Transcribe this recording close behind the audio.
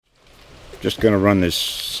Just going to run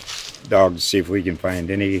this dog to see if we can find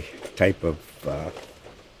any type of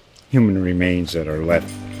human remains that are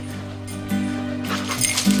left.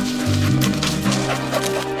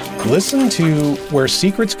 Listen to Where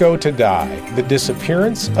Secrets Go to Die, The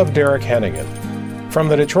Disappearance of Derek Hennigan. From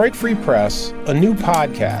the Detroit Free Press, a new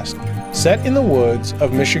podcast set in the woods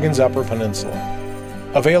of Michigan's Upper Peninsula.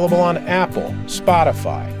 Available on Apple,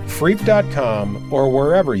 Spotify, Freep.com, or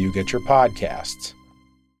wherever you get your podcasts.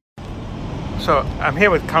 So I'm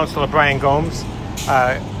here with Councilor Brian Gomes.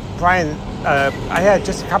 Brian, I had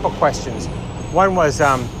just a couple questions. One was the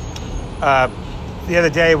other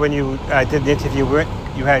day when you did the interview,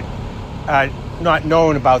 you had not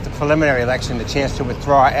known about the preliminary election, the chance to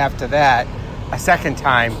withdraw after that a second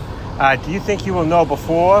time. Do you think you will know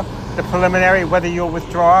before the preliminary whether you'll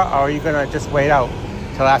withdraw, or are you going to just wait out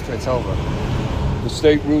till after it's over? The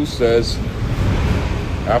state rule says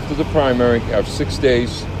after the primary, you have 6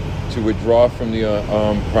 days to withdraw from the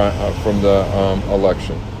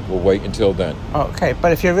election. We'll wait until then. Okay,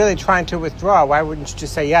 but if you're really trying to withdraw, why wouldn't you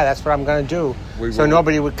just say, yeah, that's what I'm going to do, so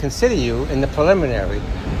nobody would consider you in the preliminary?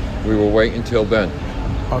 We will wait until then.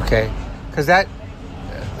 Okay, because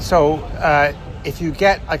if you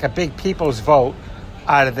get like a big people's vote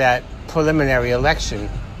out of that preliminary election,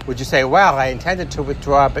 would you say, well, I intended to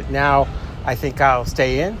withdraw, but now I think I'll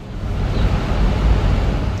stay in?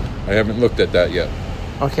 I haven't looked at that yet.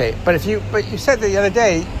 Okay, but you said the other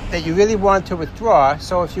day that you really want to withdraw,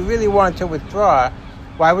 so if you really want to withdraw,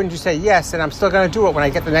 why wouldn't you say yes, and I'm still going to do it when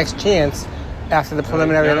I get the next chance after the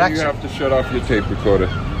preliminary election? You have to shut off your tape recorder,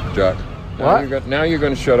 Jack. Now you're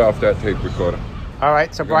going to shut off that tape recorder. All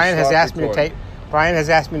right, so Brian has asked me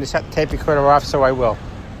to shut the tape recorder off, so I will.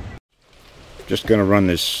 Just going to run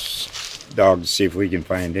this dog to see if we can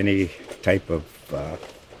find any type of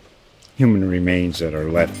human remains that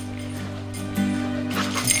are left.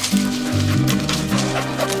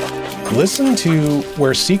 Listen to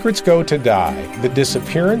Where Secrets Go to Die, The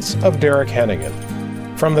Disappearance of Derek Hennigan.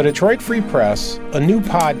 From the Detroit Free Press, a new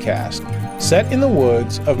podcast set in the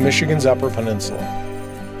woods of Michigan's Upper Peninsula.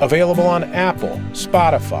 Available on Apple,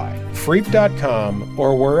 Spotify, Freep.com,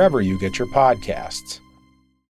 or wherever you get your podcasts.